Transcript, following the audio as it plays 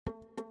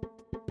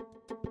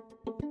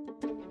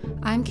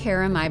I'm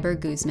Kara Myberg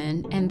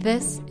Guzman, and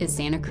this is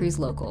Santa Cruz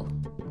Local.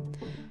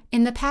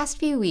 In the past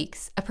few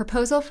weeks, a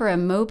proposal for a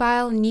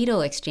mobile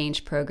needle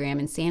exchange program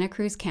in Santa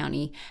Cruz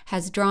County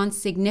has drawn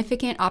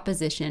significant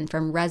opposition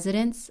from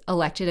residents,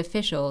 elected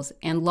officials,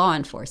 and law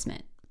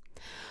enforcement.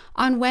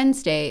 On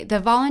Wednesday, the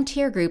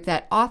volunteer group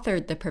that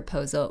authored the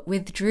proposal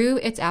withdrew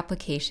its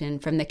application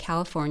from the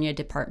California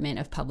Department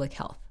of Public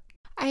Health.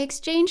 I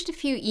exchanged a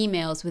few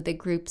emails with the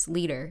group's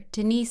leader,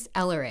 Denise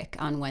Ellerick,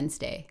 on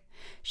Wednesday.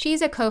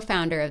 She's a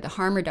co-founder of the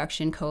Harm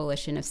Reduction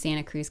Coalition of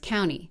Santa Cruz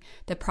County,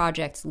 the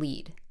project's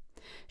lead.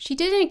 She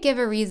didn't give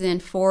a reason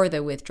for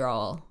the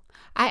withdrawal.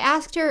 I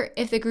asked her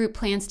if the group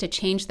plans to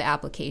change the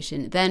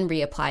application, then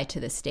reapply to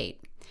the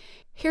state.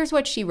 Here's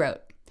what she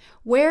wrote.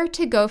 Where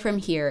to go from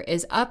here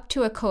is up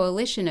to a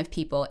coalition of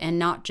people and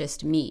not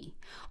just me.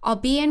 I'll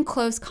be in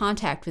close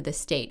contact with the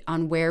state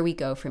on where we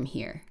go from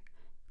here.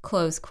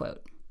 Close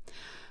quote.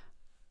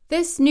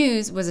 This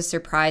news was a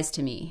surprise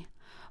to me.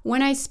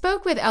 When I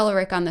spoke with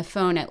Ellerick on the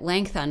phone at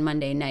length on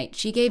Monday night,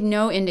 she gave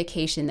no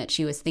indication that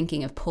she was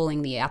thinking of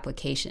pulling the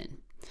application.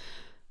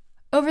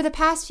 Over the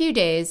past few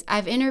days,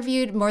 I've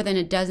interviewed more than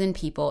a dozen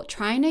people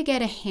trying to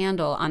get a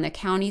handle on the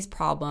county's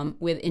problem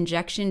with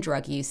injection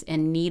drug use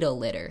and needle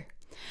litter.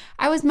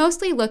 I was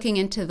mostly looking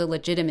into the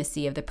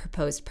legitimacy of the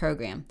proposed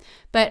program,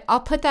 but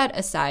I'll put that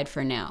aside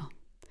for now.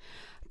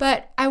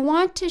 But I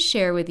want to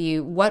share with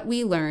you what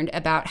we learned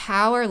about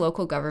how our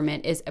local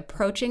government is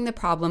approaching the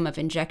problem of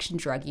injection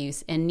drug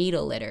use and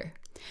needle litter.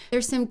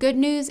 There's some good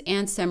news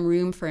and some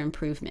room for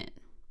improvement.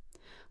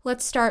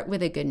 Let's start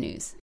with the good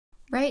news.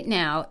 Right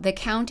now, the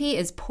county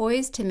is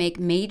poised to make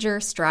major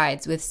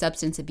strides with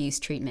substance abuse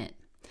treatment.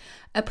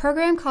 A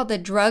program called the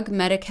Drug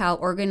Medi-Cal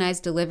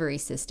Organized Delivery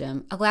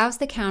System allows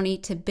the county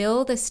to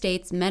bill the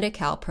state's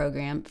Medi-Cal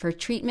program for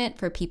treatment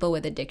for people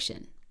with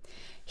addiction.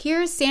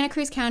 Here's Santa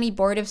Cruz County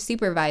Board of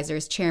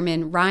Supervisors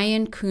Chairman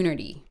Ryan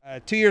Coonerty.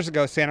 2 years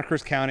ago, Santa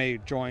Cruz County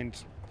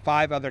joined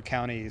 5 other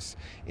counties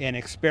in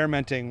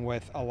experimenting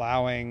with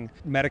allowing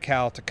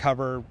Medi-Cal to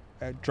cover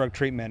drug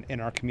treatment in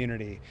our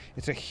community.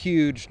 It's a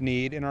huge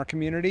need in our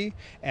community,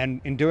 and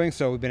in doing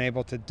so, we've been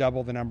able to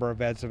double the number of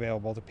beds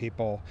available to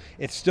people.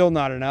 It's still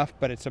not enough,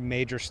 but it's a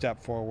major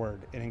step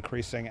forward in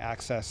increasing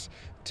access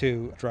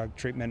to drug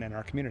treatment in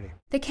our community.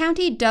 The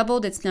county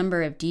doubled its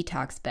number of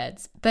detox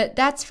beds, but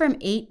that's from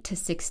 8 to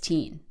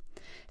 16.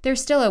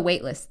 There's still a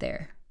wait list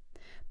there.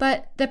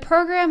 But the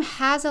program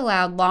has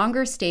allowed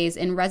longer stays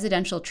in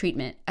residential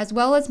treatment, as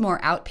well as more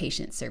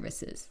outpatient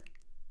services.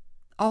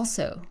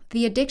 Also,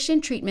 the Addiction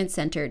Treatment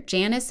Center,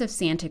 Janus of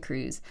Santa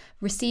Cruz,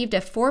 received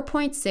a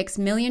 $4.6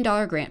 million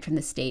grant from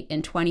the state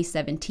in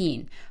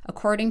 2017,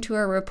 according to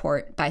a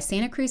report by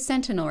Santa Cruz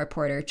Sentinel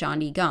reporter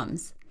John E.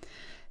 Gums.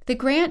 The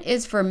grant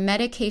is for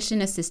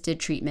medication-assisted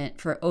treatment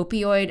for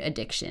opioid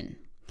addiction.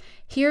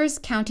 Here's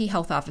County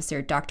Health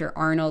Officer Dr.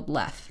 Arnold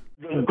Leff.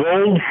 The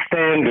gold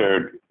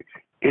standard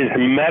is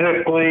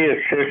medically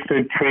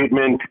assisted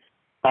treatment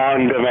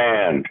on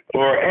demand,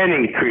 or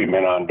any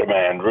treatment on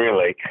demand,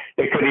 really.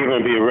 It could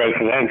even be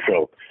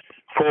residential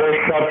for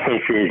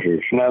substance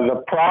users. Now,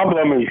 the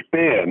problem has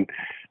been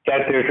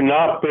that there's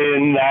not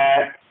been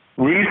that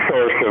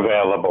resource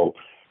available,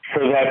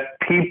 so that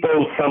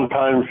people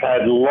sometimes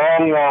had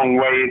long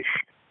waits,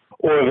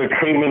 or the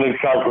treatment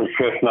itself was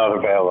just not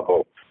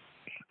available.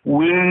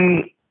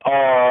 We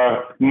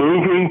are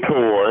moving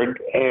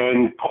toward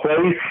and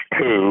close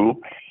to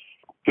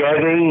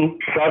getting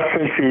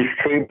substance use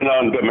treatment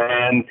on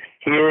demand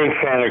here in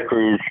Santa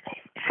Cruz,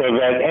 so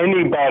that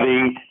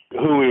anybody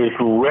who is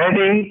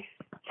ready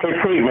for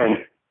treatment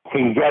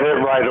can get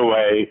it right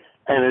away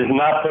and is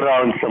not put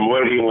on some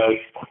waiting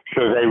list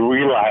so they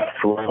relapse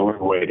while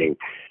we're waiting.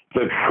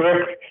 The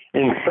trick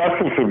in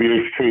substance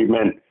abuse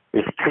treatment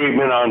is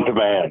treatment on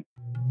demand.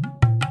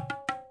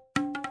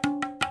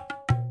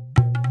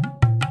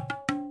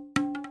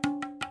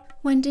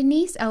 When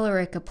Denise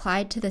Ellerick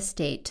applied to the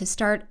state to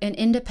start an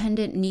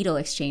independent needle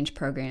exchange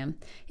program,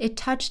 it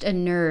touched a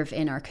nerve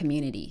in our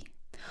community.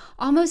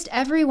 Almost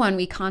everyone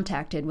we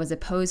contacted was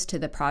opposed to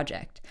the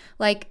project,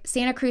 like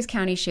Santa Cruz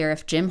County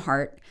Sheriff Jim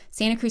Hart,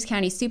 Santa Cruz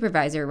County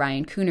Supervisor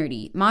Ryan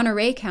Coonerty,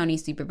 Monterey County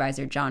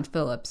Supervisor John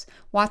Phillips,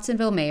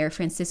 Watsonville Mayor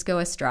Francisco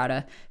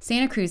Estrada,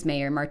 Santa Cruz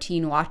Mayor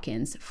Martine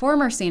Watkins,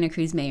 former Santa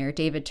Cruz Mayor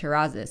David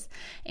Terrazas,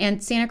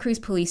 and Santa Cruz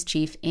Police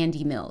Chief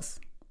Andy Mills.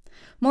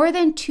 More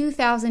than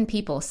 2,000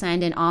 people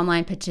signed an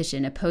online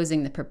petition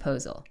opposing the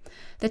proposal.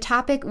 The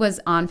topic was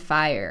on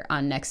fire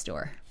on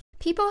Nextdoor.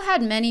 People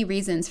had many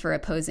reasons for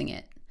opposing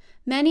it.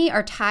 Many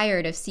are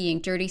tired of seeing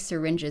dirty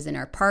syringes in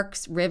our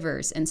parks,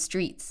 rivers, and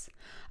streets.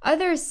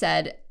 Others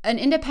said an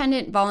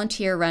independent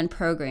volunteer-run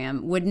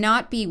program would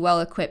not be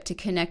well-equipped to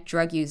connect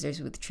drug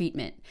users with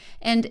treatment,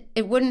 and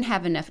it wouldn't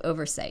have enough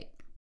oversight.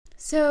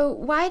 So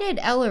why did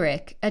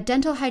Ellerick, a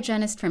dental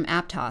hygienist from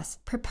Aptos,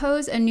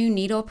 propose a new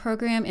needle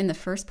program in the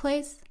first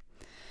place?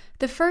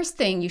 The first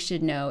thing you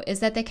should know is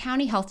that the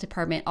County Health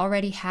Department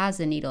already has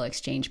a needle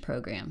exchange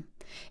program.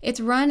 It's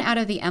run out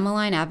of the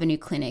Emmeline Avenue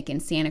Clinic in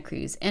Santa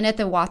Cruz and at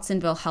the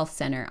Watsonville Health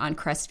Center on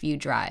Crestview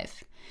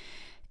Drive.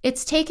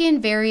 It's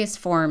taken various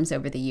forms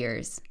over the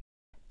years.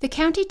 The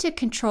county took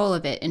control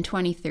of it in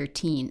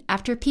 2013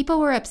 after people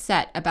were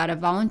upset about a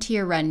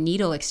volunteer-run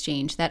needle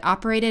exchange that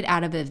operated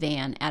out of a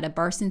van at a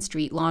Barson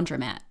Street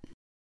laundromat.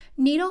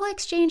 Needle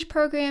exchange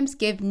programs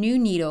give new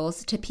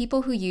needles to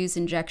people who use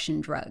injection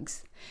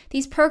drugs.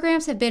 These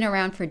programs have been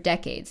around for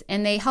decades,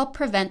 and they help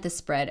prevent the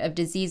spread of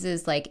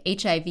diseases like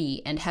HIV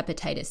and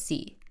hepatitis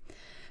C.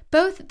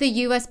 Both the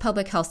U.S.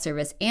 Public Health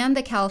Service and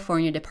the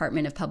California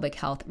Department of Public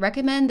Health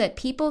recommend that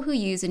people who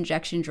use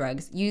injection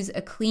drugs use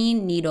a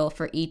clean needle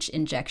for each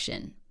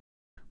injection.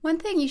 One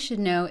thing you should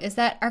know is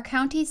that our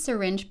county's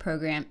syringe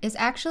program is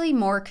actually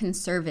more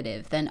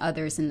conservative than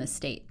others in the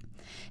state.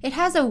 It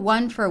has a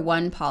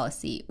 1-for-1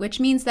 policy, which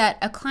means that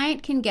a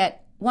client can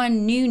get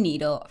one new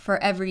needle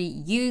for every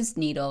used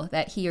needle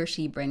that he or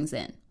she brings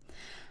in.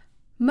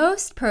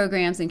 Most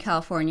programs in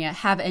California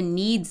have a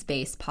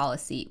needs-based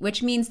policy,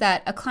 which means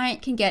that a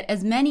client can get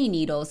as many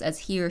needles as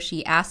he or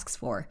she asks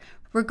for,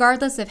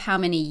 regardless of how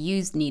many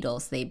used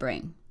needles they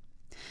bring.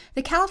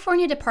 The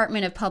California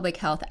Department of Public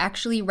Health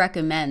actually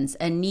recommends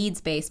a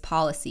needs-based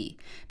policy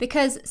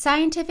because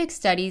scientific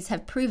studies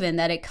have proven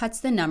that it cuts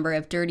the number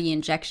of dirty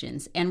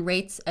injections and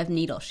rates of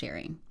needle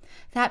sharing.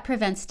 That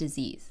prevents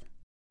disease.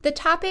 The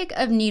topic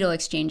of needle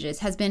exchanges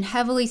has been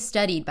heavily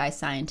studied by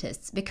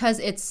scientists because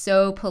it's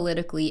so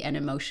politically and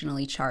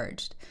emotionally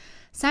charged.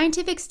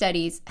 Scientific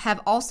studies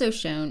have also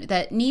shown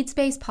that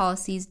needs-based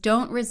policies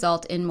don't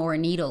result in more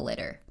needle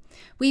litter.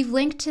 We've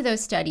linked to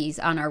those studies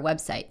on our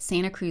website,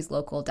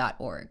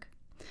 santacruzlocal.org.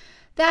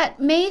 That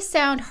may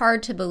sound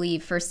hard to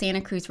believe for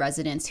Santa Cruz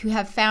residents who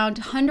have found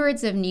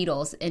hundreds of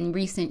needles in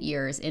recent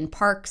years in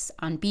parks,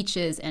 on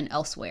beaches, and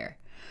elsewhere.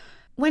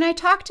 When I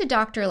talked to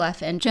Dr.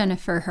 Leff and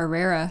Jennifer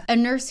Herrera, a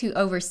nurse who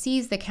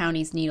oversees the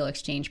county's needle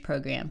exchange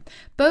program,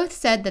 both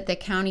said that the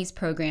county's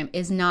program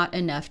is not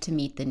enough to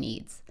meet the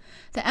needs.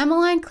 The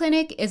Emmeline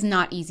Clinic is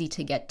not easy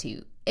to get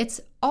to.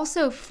 It's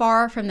also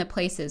far from the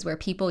places where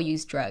people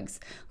use drugs,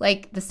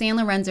 like the San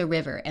Lorenzo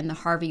River and the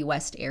Harvey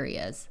West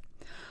areas.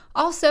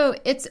 Also,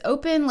 it's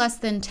open less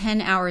than 10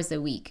 hours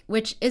a week,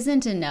 which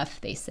isn't enough,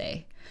 they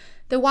say.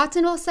 The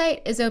Watsonville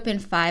site is open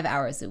 5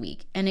 hours a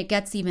week, and it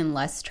gets even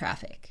less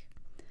traffic.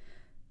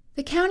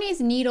 The county's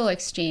needle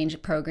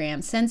exchange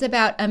program sends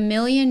about 1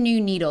 million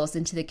new needles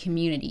into the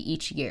community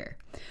each year.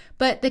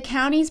 But the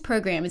county's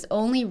program is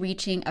only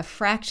reaching a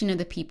fraction of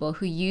the people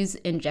who use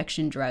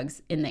injection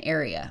drugs in the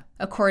area,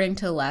 according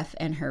to Leff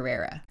and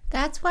Herrera.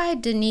 That's why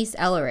Denise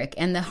Ellerick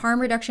and the Harm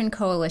Reduction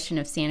Coalition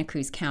of Santa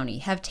Cruz County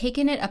have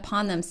taken it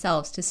upon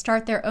themselves to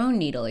start their own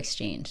needle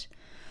exchange.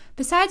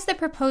 Besides the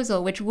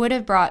proposal, which would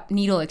have brought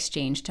needle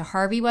exchange to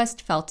Harvey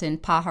West, Felton,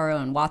 Pajaro,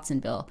 and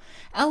Watsonville,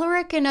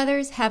 Ellerick and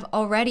others have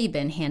already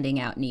been handing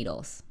out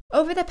needles.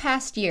 Over the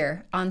past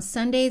year, on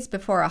Sundays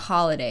before a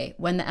holiday,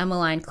 when the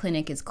Emmeline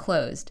Clinic is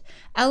closed,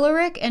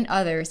 Ellerick and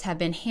others have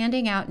been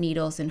handing out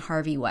needles in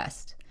Harvey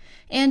West.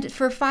 And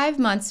for 5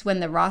 months when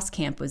the Ross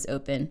Camp was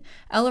open,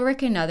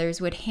 Ellerick and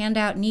others would hand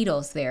out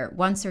needles there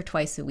once or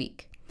twice a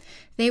week.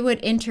 They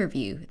would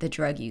interview the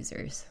drug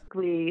users.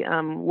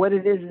 What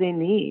it is they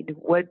need,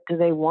 what do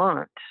they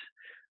want,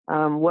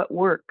 what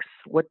works,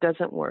 what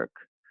doesn't work,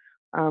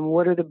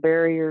 what are the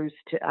barriers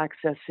to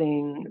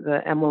accessing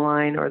the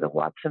Emmeline or the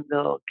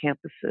Watsonville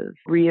campuses,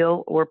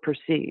 real or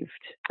perceived.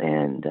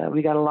 And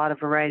we got a lot of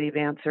variety of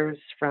answers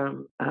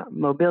from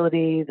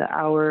mobility, the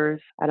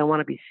hours, I don't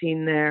want to be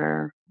seen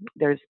there,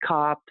 there's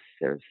cops,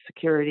 there's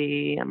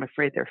security, I'm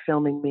afraid they're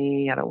filming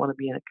me, I don't want to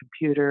be in a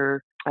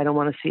computer, I don't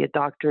want to see a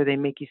doctor, they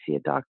make you see a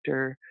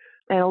doctor.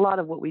 And a lot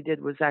of what we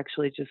did was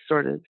actually just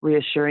sort of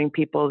reassuring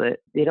people that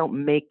they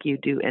don't make you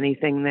do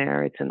anything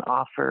there. It's an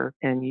offer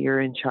and you're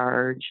in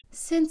charge.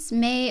 Since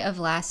May of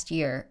last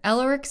year,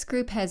 Ellerick's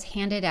group has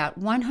handed out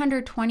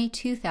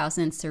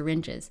 122,000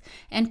 syringes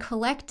and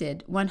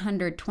collected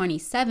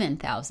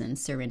 127,000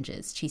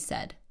 syringes, she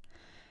said.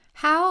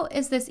 How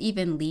is this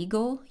even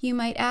legal, you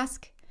might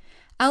ask?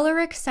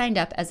 Ellerick signed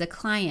up as a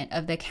client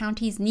of the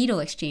county's needle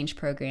exchange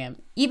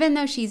program, even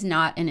though she's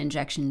not an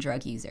injection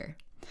drug user.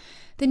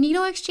 The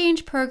needle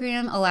exchange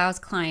program allows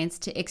clients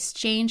to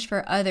exchange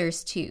for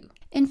others too.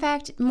 In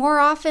fact, more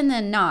often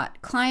than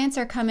not, clients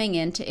are coming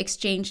in to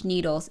exchange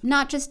needles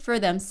not just for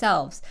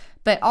themselves,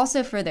 but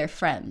also for their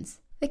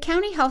friends. The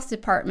county health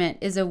department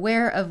is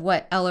aware of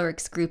what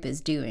Ellerick's group is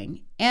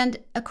doing, and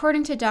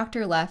according to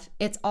Dr. Leff,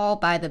 it's all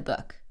by the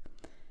book.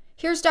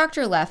 Here's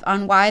Dr. Leff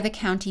on why the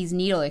county's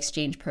needle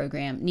exchange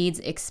program needs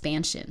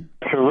expansion.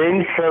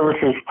 Syringe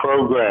services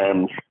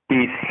programs,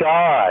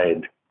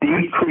 beside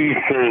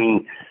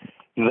decreasing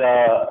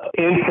the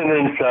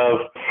incidence of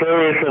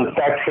serious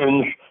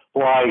infections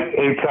like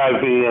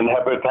HIV and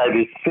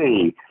hepatitis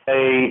C,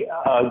 they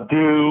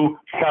do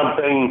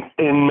something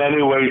in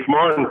many ways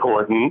more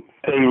important.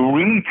 They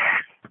reach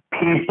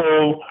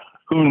people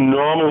who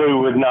normally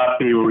would not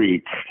be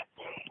reached.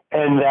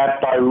 And that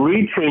by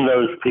reaching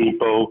those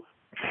people,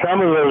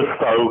 some of those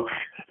folks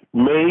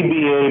may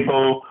be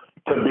able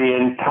to be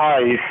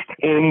enticed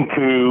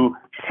into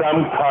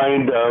some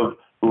kind of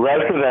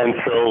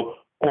residential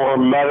or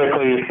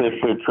medically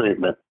assisted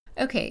treatment.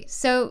 Okay,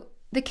 so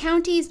The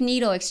county's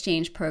needle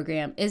exchange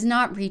program is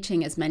not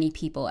reaching as many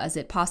people as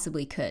it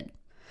possibly could.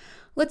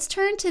 Let's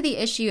turn to the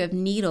issue of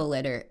needle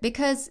litter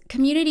because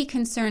community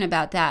concern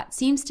about that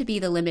seems to be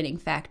the limiting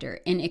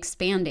factor in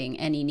expanding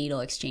any needle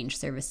exchange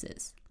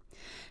services.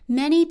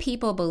 Many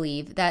people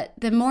believe that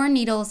the more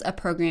needles a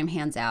program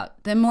hands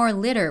out, the more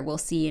litter we'll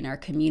see in our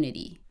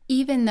community,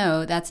 even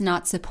though that's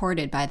not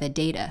supported by the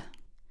data.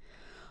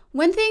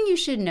 One thing you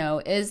should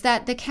know is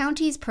that the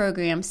county's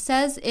program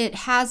says it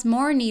has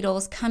more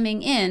needles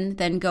coming in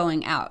than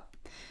going out.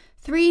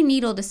 3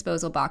 needle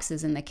disposal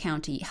boxes in the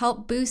county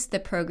help boost the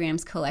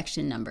program's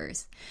collection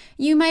numbers.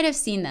 You might have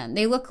seen them.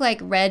 They look like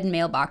red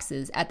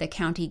mailboxes at the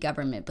county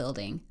government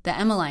building, the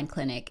Emmeline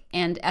Clinic,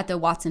 and at the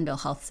Watsonville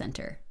Health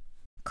Center.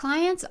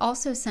 Clients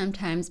also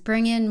sometimes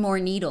bring in more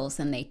needles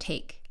than they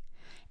take.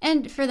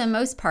 And for the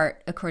most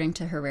part, according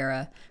to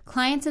Herrera,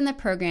 clients in the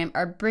program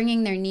are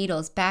bringing their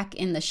needles back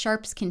in the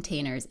Sharps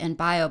containers and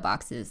bio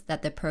boxes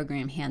that the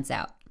program hands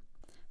out.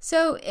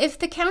 So if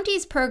the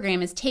county's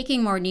program is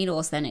taking more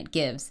needles than it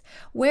gives,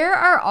 where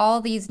are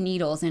all these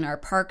needles in our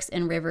parks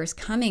and rivers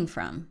coming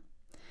from?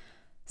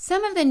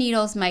 Some of the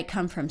needles might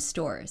come from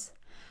stores.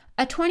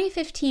 A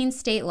 2015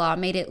 state law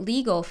made it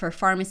legal for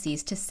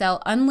pharmacies to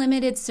sell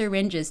unlimited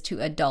syringes to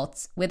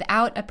adults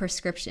without a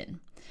prescription.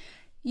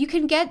 You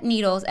can get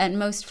needles at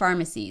most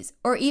pharmacies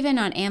or even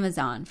on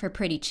Amazon for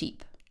pretty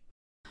cheap.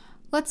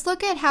 Let's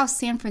look at how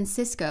San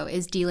Francisco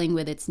is dealing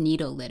with its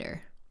needle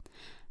litter.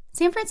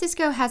 San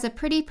Francisco has a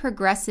pretty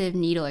progressive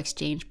needle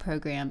exchange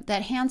program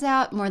that hands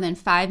out more than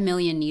 5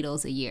 million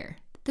needles a year.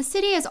 The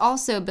city is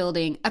also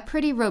building a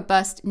pretty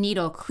robust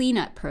needle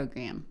cleanup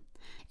program.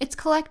 It's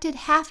collected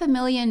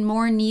 500,000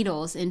 more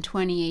needles in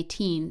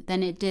 2018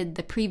 than it did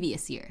the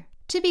previous year.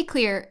 To be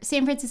clear,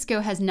 San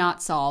Francisco has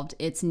not solved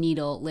its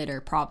needle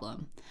litter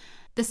problem.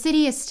 The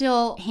city is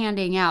still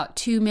handing out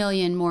 2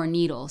 million more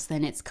needles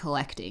than it's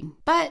collecting,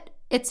 but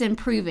it's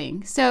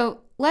improving.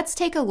 So let's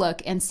take a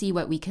look and see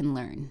what we can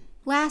learn.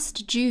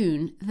 Last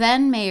June,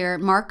 then-Mayor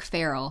Mark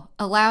Farrell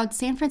allowed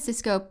San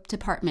Francisco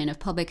Department of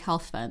Public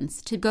Health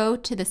funds to go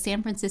to the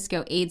San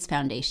Francisco AIDS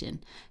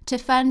Foundation to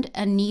fund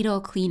a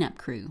needle cleanup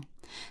crew.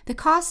 The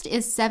cost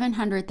is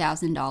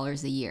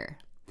 $700,000 a year.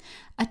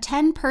 A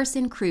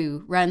 10-person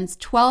crew runs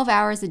 12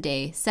 hours a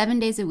day, 7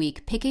 days a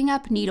week, picking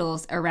up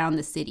needles around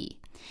the city.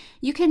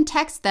 You can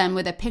text them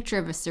with a picture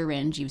of a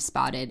syringe you've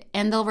spotted,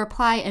 and they'll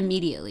reply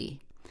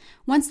immediately.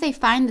 Once they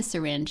find the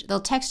syringe,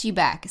 they'll text you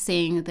back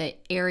saying the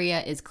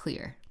area is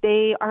clear.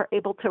 They are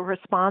able to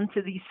respond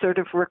to these sort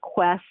of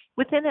requests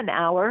within an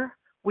hour,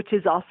 which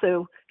is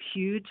also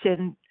huge.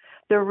 And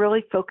they're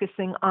really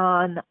focusing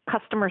on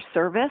customer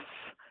service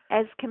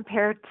as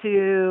compared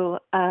to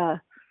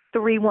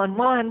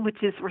 311,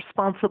 which is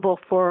responsible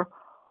for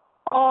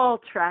all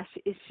trash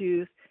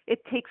issues. It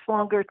takes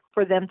longer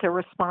for them to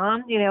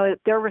respond. You know,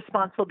 their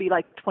response will be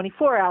like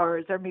 24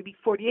 hours or maybe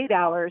 48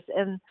 hours.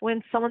 And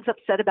when someone's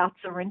upset about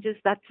syringes,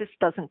 that just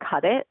doesn't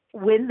cut it.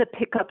 When the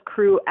pickup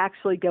crew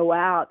actually go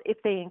out, if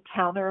they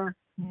encounter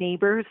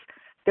neighbors,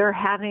 they're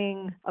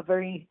having a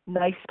very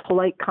nice,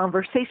 polite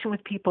conversation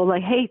with people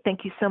like, hey,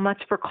 thank you so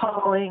much for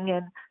calling,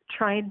 and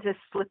trying to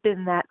slip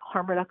in that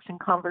harm reduction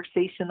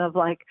conversation of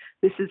like,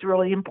 this is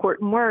really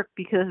important work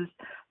because,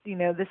 you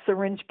know, the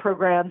syringe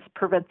programs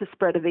prevent the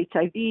spread of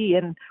HIV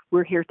and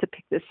we're here to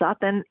pick this up.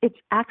 And it's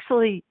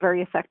actually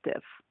very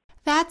effective.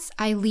 That's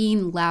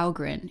Eileen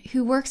Laugren,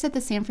 who works at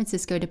the San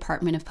Francisco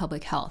Department of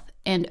Public Health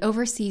and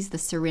oversees the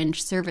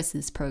Syringe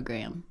Services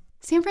Program.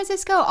 San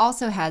Francisco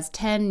also has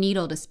 10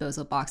 needle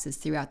disposal boxes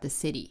throughout the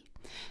city.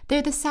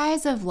 They're the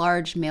size of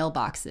large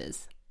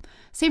mailboxes.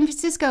 San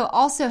Francisco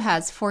also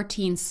has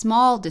 14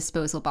 small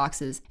disposal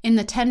boxes in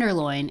the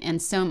Tenderloin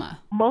and Soma.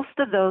 Most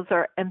of those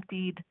are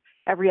emptied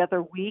every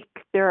other week.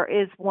 There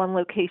is one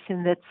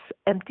location that's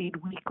emptied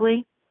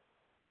weekly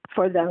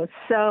for those.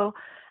 So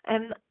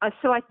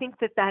I think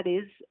that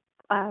is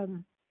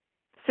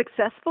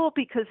successful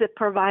because it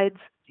provides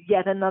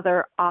yet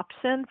another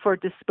option for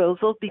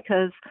disposal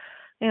because,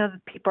 you know,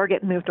 people are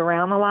getting moved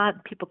around a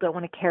lot. People don't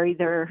want to carry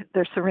their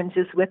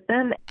syringes with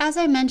them. As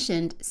I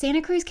mentioned,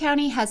 Santa Cruz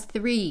County has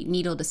 3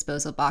 needle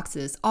disposal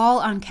boxes, all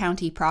on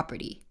county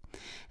property.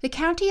 The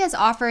county has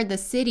offered the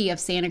city of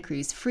Santa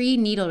Cruz free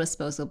needle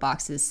disposal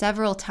boxes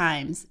several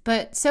times,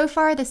 but so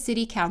far the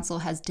city council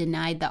has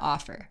denied the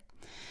offer.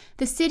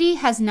 The city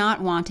has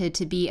not wanted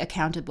to be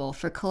accountable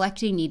for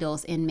collecting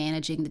needles and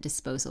managing the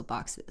disposal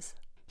boxes.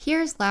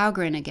 Here's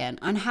Laugren again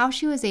on how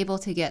she was able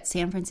to get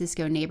San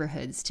Francisco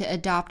neighborhoods to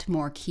adopt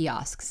more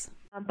kiosks.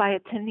 By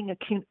attending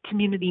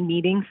community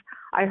meetings,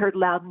 I heard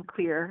loud and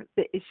clear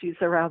the issues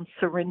around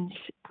syringe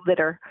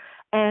litter.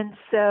 And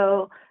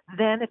so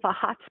then if a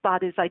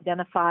hotspot is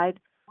identified,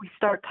 we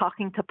start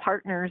talking to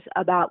partners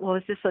about, well,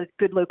 is this a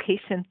good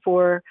location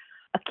for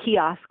a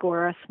kiosk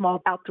or a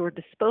small outdoor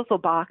disposal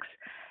box?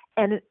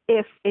 And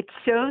if it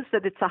shows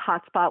that it's a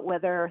hotspot,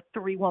 whether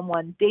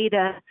 311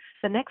 data,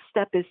 the next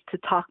step is to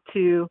talk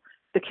to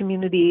the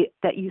community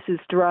that uses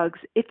drugs.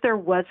 If there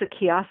was a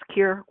kiosk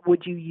here,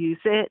 would you use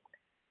it?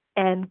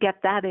 and get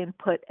that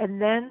input,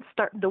 and then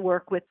starting to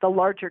work with the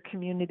larger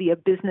community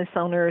of business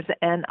owners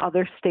and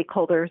other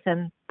stakeholders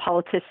and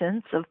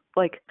politicians of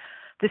like,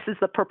 this is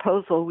the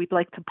proposal. We'd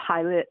like to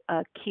pilot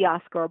a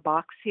kiosk or a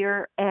box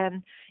here,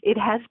 and it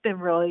has been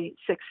really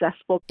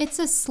successful. It's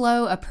a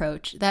slow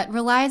approach that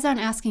relies on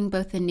asking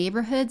both the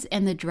neighborhoods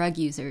and the drug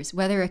users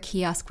whether a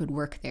kiosk would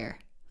work there.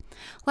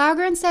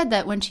 Laugren said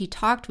that when she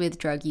talked with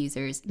drug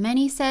users,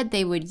 many said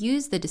they would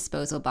use the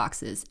disposal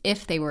boxes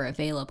if they were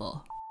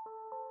available.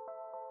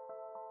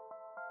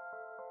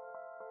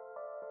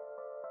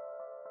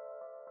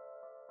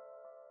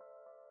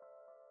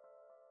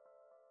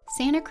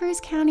 Santa Cruz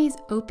County's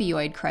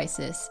opioid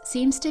crisis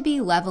seems to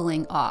be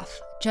leveling off,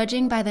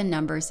 judging by the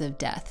numbers of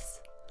deaths.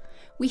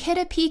 We hit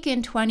a peak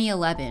in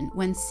 2011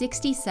 when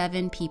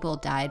 67 people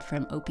died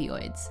from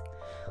opioids.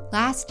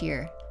 Last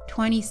year,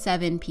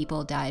 27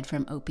 people died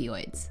from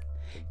opioids.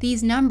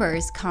 These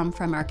numbers come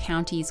from our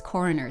county's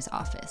coroner's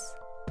office.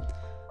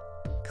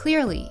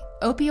 Clearly,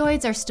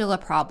 opioids are still a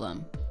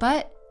problem,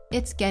 but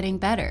it's getting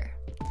better.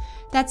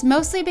 That's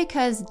mostly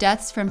because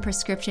deaths from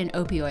prescription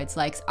opioids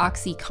like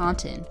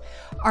OxyContin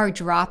are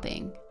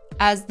dropping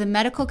as the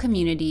medical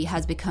community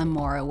has become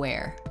more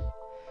aware.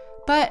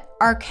 But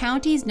our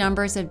county's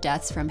numbers of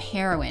deaths from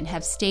heroin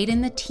have stayed in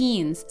the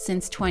teens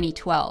since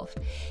 2012,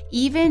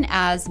 even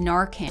as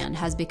Narcan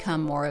has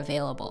become more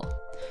available.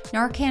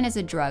 Narcan is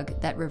a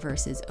drug that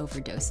reverses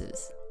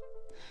overdoses.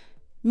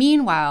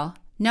 Meanwhile,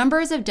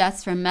 numbers of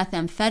deaths from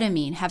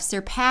methamphetamine have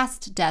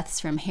surpassed deaths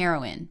from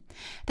heroin.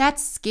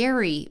 That's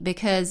scary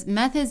because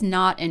meth is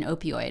not an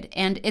opioid,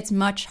 and it's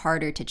much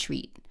harder to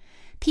treat.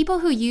 People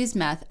who use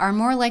meth are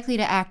more likely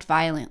to act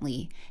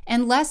violently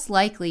and less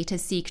likely to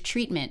seek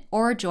treatment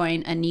or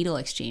join a needle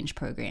exchange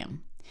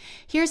program.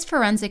 Here's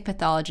forensic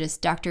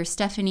pathologist Dr.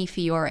 Stephanie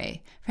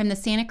Fiore from the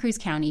Santa Cruz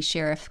County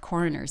Sheriff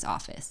Coroner's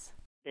Office.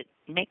 It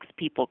makes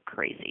people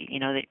crazy.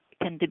 They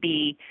tend to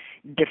be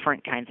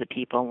different kinds of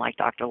people. And like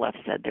Dr. Leff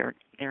said,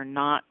 they're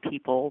not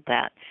people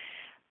that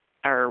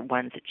are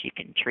ones that you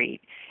can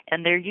treat.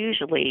 And they're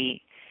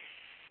usually,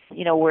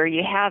 where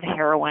you have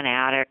heroin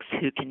addicts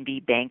who can be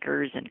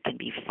bankers and can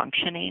be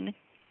functioning,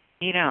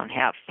 you don't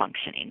have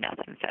functioning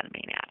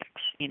methamphetamine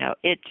addicts.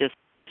 It just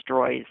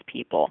destroys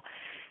people.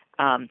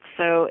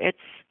 So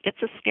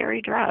it's a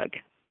scary drug.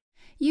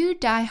 You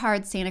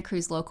diehard Santa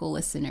Cruz local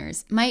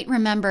listeners might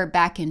remember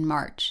back in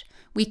March,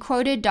 we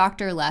quoted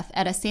Dr. Leff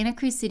at a Santa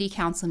Cruz City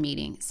Council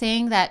meeting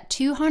saying that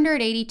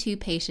 282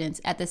 patients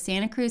at the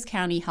Santa Cruz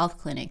County health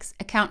clinics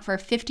account for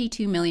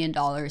 $52 million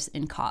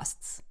in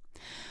costs.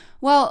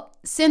 Well,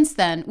 since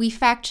then, we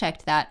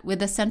fact-checked that with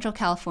the Central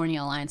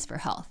California Alliance for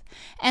Health,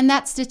 and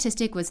that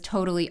statistic was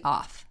totally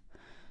off.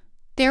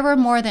 There were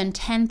more than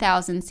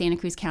 10,000 Santa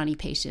Cruz County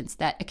patients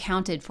that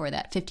accounted for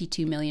that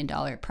 $52 million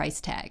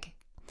price tag.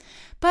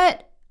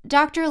 But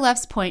Dr.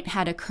 Leff's point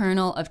had a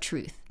kernel of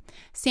truth.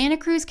 Santa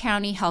Cruz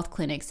County health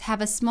clinics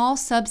have a small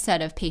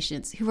subset of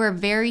patients who are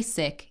very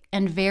sick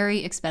and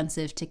very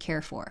expensive to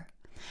care for.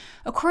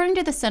 According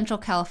to the Central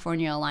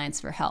California Alliance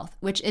for Health,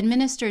 which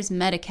administers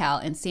Medi-Cal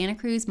in Santa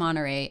Cruz,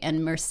 Monterey,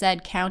 and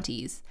Merced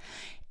counties,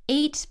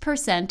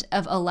 8%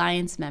 of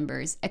Alliance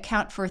members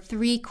account for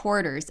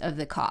 3/4 of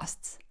the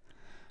costs.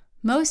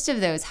 Most of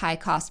those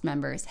high-cost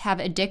members have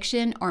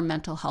addiction or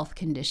mental health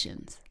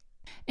conditions.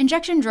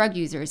 Injection drug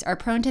users are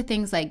prone to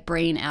things like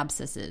brain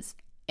abscesses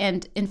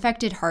and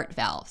infected heart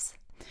valves.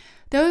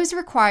 Those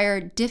require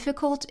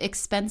difficult,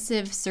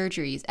 expensive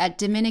surgeries at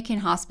Dominican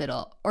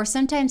Hospital or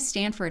sometimes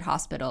Stanford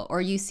Hospital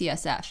or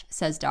UCSF,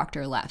 says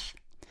Dr. Leff.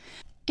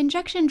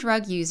 Injection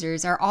drug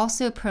users are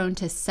also prone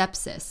to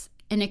sepsis,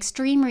 an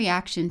extreme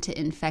reaction to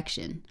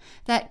infection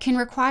that can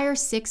require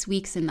 6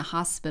 weeks in the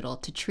hospital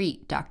to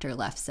treat, Dr.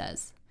 Leff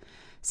says.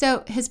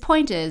 So his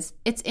point is,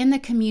 it's in the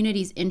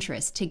community's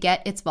interest to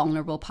get its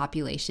vulnerable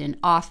population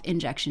off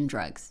injection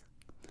drugs.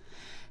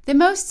 The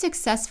most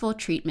successful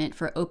treatment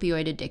for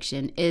opioid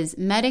addiction is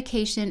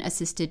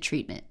medication-assisted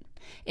treatment.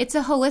 It's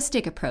a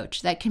holistic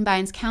approach that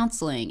combines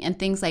counseling and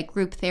things like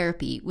group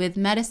therapy with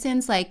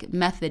medicines like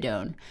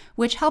methadone,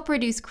 which help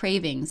reduce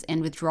cravings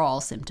and withdrawal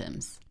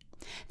symptoms.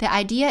 The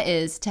idea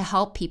is to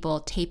help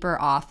people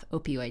taper off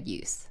opioid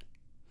use.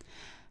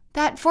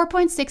 That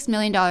 $4.6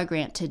 million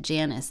grant to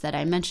Janus that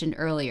I mentioned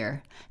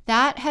earlier,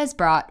 that has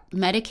brought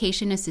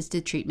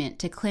medication-assisted treatment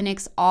to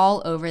clinics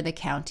all over the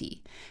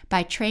county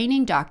by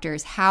training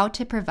doctors how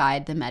to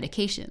provide the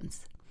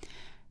medications.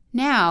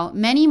 Now,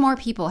 many more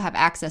people have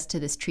access to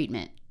this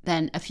treatment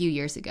than a few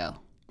years ago.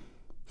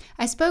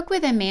 I spoke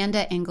with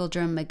Amanda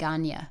Engeldrum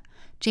Magana,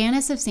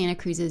 Janus of Santa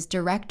Cruz's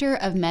Director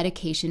of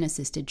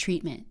Medication-Assisted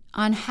Treatment,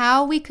 on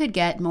how we could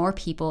get more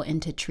people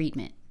into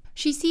treatment.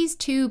 She sees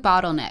two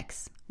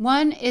bottlenecks.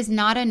 One is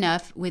not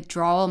enough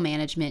withdrawal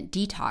management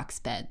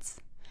detox beds.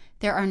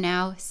 There are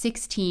now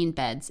 16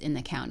 beds in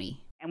the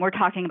county. And we're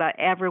talking about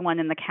everyone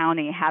in the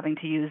county having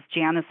to use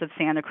Janus of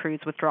Santa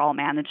Cruz withdrawal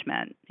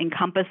management.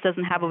 Encompass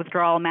doesn't have a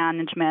withdrawal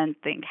management.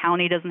 The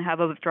county doesn't have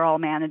a withdrawal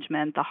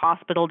management. The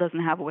hospital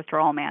doesn't have a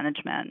withdrawal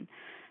management.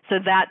 So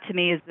that, to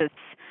me, is this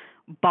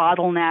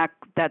bottleneck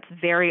that's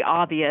very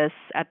obvious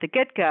at the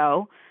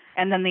get-go.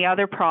 And then the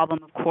other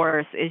problem, of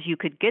course, is you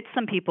could get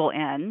some people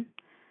in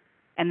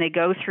and they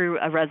go through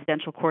a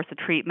residential course of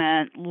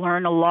treatment,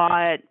 learn a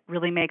lot,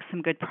 really make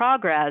some good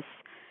progress,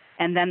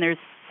 and then there's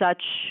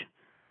such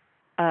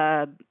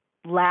a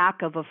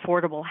lack of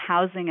affordable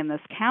housing in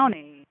this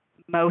county,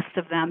 most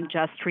of them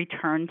just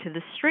return to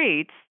the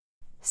streets.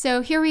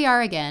 So here we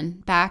are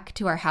again, back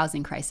to our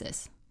housing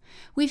crisis.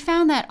 We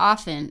found that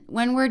often,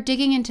 when we're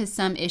digging into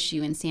some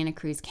issue in Santa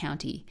Cruz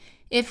County,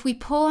 if we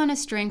pull on a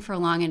string for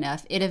long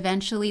enough, it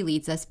eventually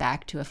leads us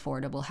back to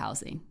affordable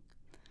housing.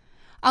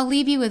 I'll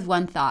leave you with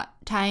one thought,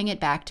 tying it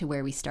back to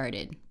where we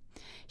started.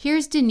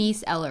 Here's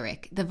Denise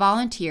Ellerick, the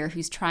volunteer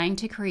who's trying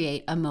to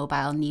create a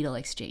mobile needle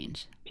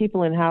exchange.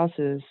 People in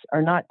houses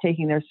are not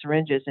taking their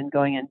syringes and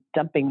going and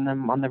dumping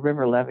them on the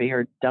river levee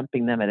or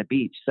dumping them at a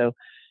beach. So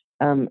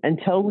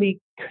until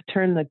we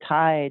turn the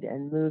tide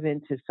and move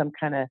into some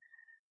kind of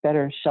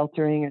better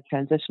sheltering or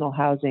transitional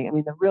housing, I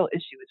mean, the real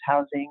issue is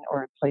housing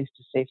or a place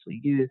to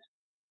safely use.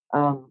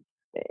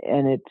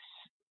 And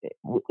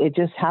it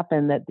just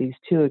happened that these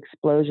two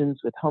explosions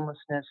with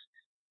homelessness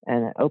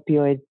and an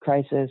opioid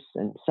crisis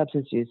and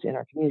substance use in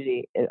our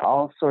community, it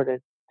all sort of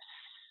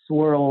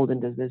swirled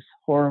into this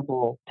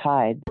horrible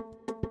tide.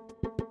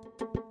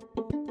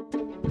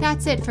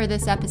 That's it for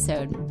this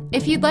episode.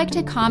 If you'd like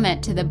to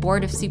comment to the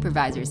Board of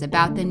Supervisors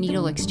about the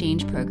Needle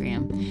Exchange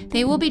Program,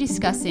 they will be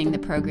discussing the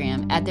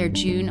program at their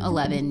June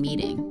 11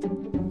 meeting.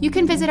 You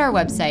can visit our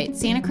website,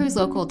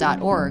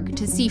 santacruzlocal.org,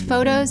 to see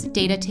photos,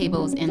 data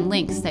tables, and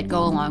links that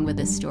go along with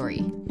this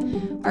story.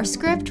 Our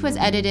script was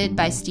edited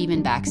by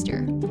Stephen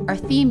Baxter. Our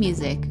theme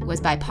music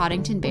was by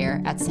Poddington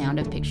Bear at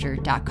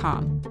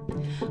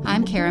soundofpicture.com.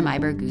 I'm Kara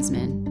Meiber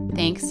Guzman.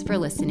 Thanks for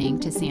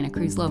listening to Santa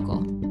Cruz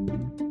Local.